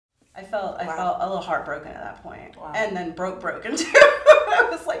I felt a little heartbroken at that point. Wow. And then broken too. I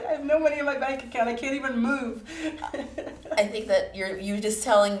was like, I have no money in my bank account. I can't even move. I think that you're just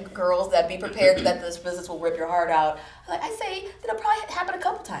telling girls that be prepared that this business will rip your heart out. Like I say, that'll probably happen a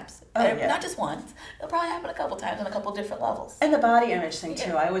couple times. Oh, yeah. Not just once. It'll probably happen a couple times on a couple different levels. And the body image thing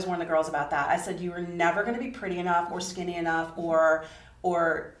too. Yeah. I always warn the girls about that. I said you are never going to be pretty enough or skinny enough or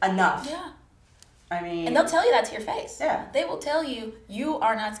enough. Yeah. I mean, and they'll tell you that to your face. Yeah. They will tell you, you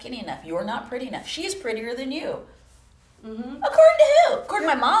are not skinny enough. You're not pretty enough. She's prettier than you. Mm-hmm. According to who? According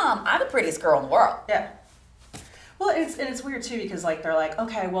to my mom, I'm the prettiest girl in the world. Yeah. Well, it's weird too because like they're like,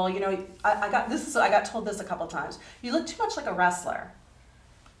 okay, well, you know, I got told this a couple times. You look too much like a wrestler.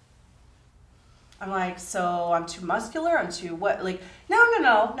 I'm like, so I'm too muscular. I'm too what? Like,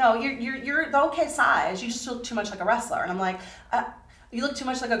 no. You're the okay size. You just look too much like a wrestler. And I'm like, you look too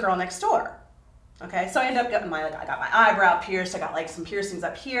much like a girl next door. Okay, so I ended up getting I got my eyebrow pierced. I got like some piercings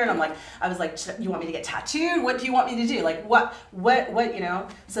up here, and I was like, you want me to get tattooed? What do you want me to do? Like what, you know?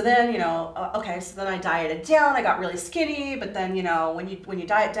 So then, you know, okay, so then I dieted down. I got really skinny, but then, you know, when you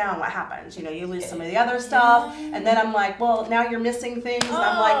diet down, what happens? You know, you lose some of the other stuff, and then I'm like, well, now you're missing things, and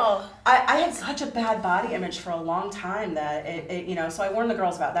I'm like, I had such a bad body image for a long time that it you know, so I warned the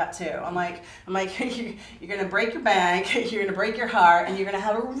girls about that too. I'm like, you're gonna break your bank, you're gonna break your heart, and you're gonna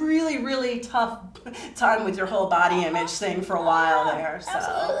have a really, really tough time with your whole body image thing for a while there. So.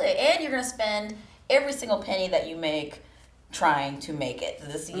 Absolutely. And you're going to spend every single penny that you make trying to make it.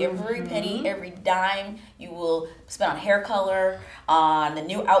 Every penny, every dime you will spend on hair color, on a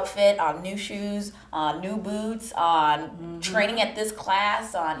new outfit, on new shoes, on new boots, on training at this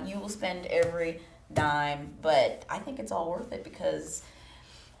class, you will spend every dime. But I think it's all worth it because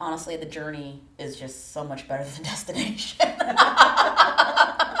honestly, the journey is just so much better than the destination.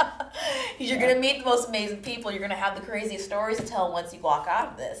 You're going to meet the most amazing people. You're going to have the craziest stories to tell once you walk out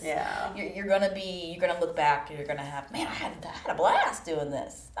of this. Yeah. You're going to look back and you're going to have, man, I had a blast doing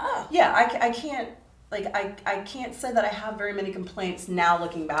this. Oh. Yeah, I can't, like, I can't say that I have very many complaints now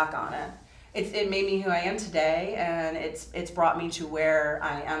looking back on it. It made me who I am today, and it's brought me to where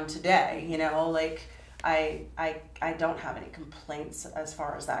I am today, you know, like, I don't have any complaints as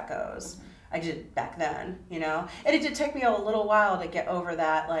far as that goes. I did back then, you know, and it did take me a little while to get over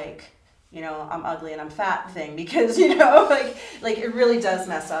that, like, you know, I'm ugly and I'm fat thing, because, you know, like it really does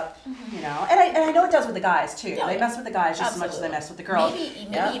mess up, you know, and I know it does with the guys too. They mess with the guys just as much as they mess with the girls.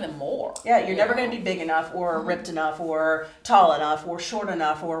 Maybe even more. Yeah, you're never going to be big enough or ripped enough or tall enough or short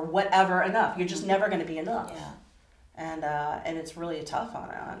enough or whatever enough. You're just never going to be enough. Yeah. And it's really tough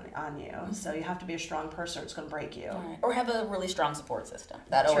on you. So you have to be a strong person. It's going to break you. Right. Or have a really strong support system.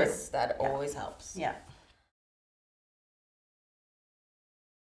 That always helps. Yeah.